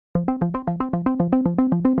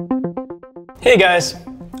Hey guys,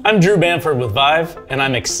 I'm Drew Bamford with Vive, and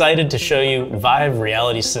I'm excited to show you Vive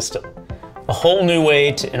Reality System, a whole new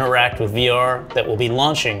way to interact with VR that will be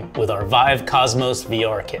launching with our Vive Cosmos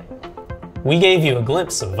VR kit. We gave you a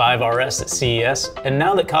glimpse of Vive RS at CES, and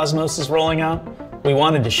now that Cosmos is rolling out, we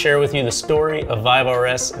wanted to share with you the story of Vive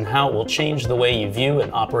RS and how it will change the way you view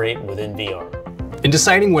and operate within VR. In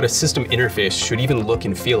deciding what a system interface should even look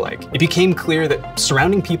and feel like, it became clear that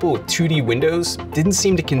surrounding people with 2D windows didn't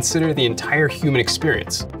seem to consider the entire human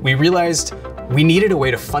experience. We realized we needed a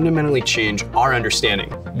way to fundamentally change our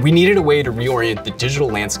understanding. We needed a way to reorient the digital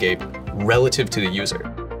landscape relative to the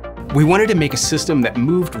user. We wanted to make a system that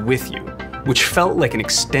moved with you, which felt like an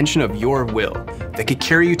extension of your will, that could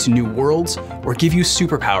carry you to new worlds or give you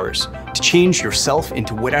superpowers to change yourself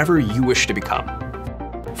into whatever you wish to become.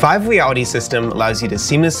 Vive Reality System allows you to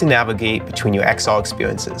seamlessly navigate between your XR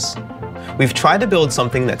experiences. We've tried to build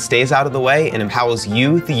something that stays out of the way and empowers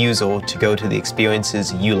you, the user, to go to the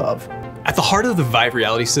experiences you love. At the heart of the Vive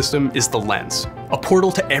Reality System is the lens, a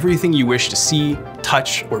portal to everything you wish to see,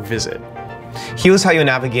 touch, or visit. Here's how you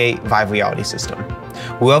navigate Vive Reality System.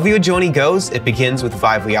 Wherever your journey goes, it begins with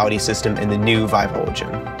Vive Reality System and the new Vive Origin.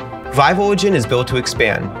 Vive Origin is built to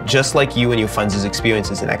expand, just like you and your friends'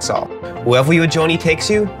 experiences in XR. Wherever your journey takes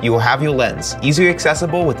you, you will have your lens, easily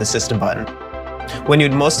accessible with the system button. When you're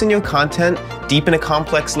immersed in your content, deep in a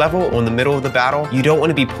complex level or in the middle of the battle, you don't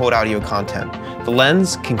want to be pulled out of your content. The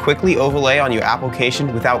lens can quickly overlay on your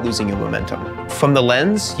application without losing your momentum. From the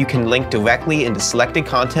lens, you can link directly into selected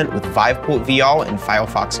content with Viveport VR and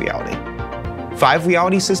Firefox Reality. Vive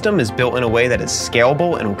Reality System is built in a way that is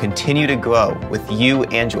scalable and will continue to grow with you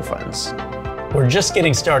and your friends. We're just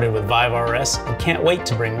getting started with Vive RS and can't wait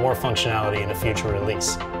to bring more functionality in a future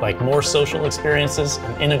release, like more social experiences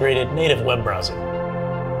and integrated native web browsing.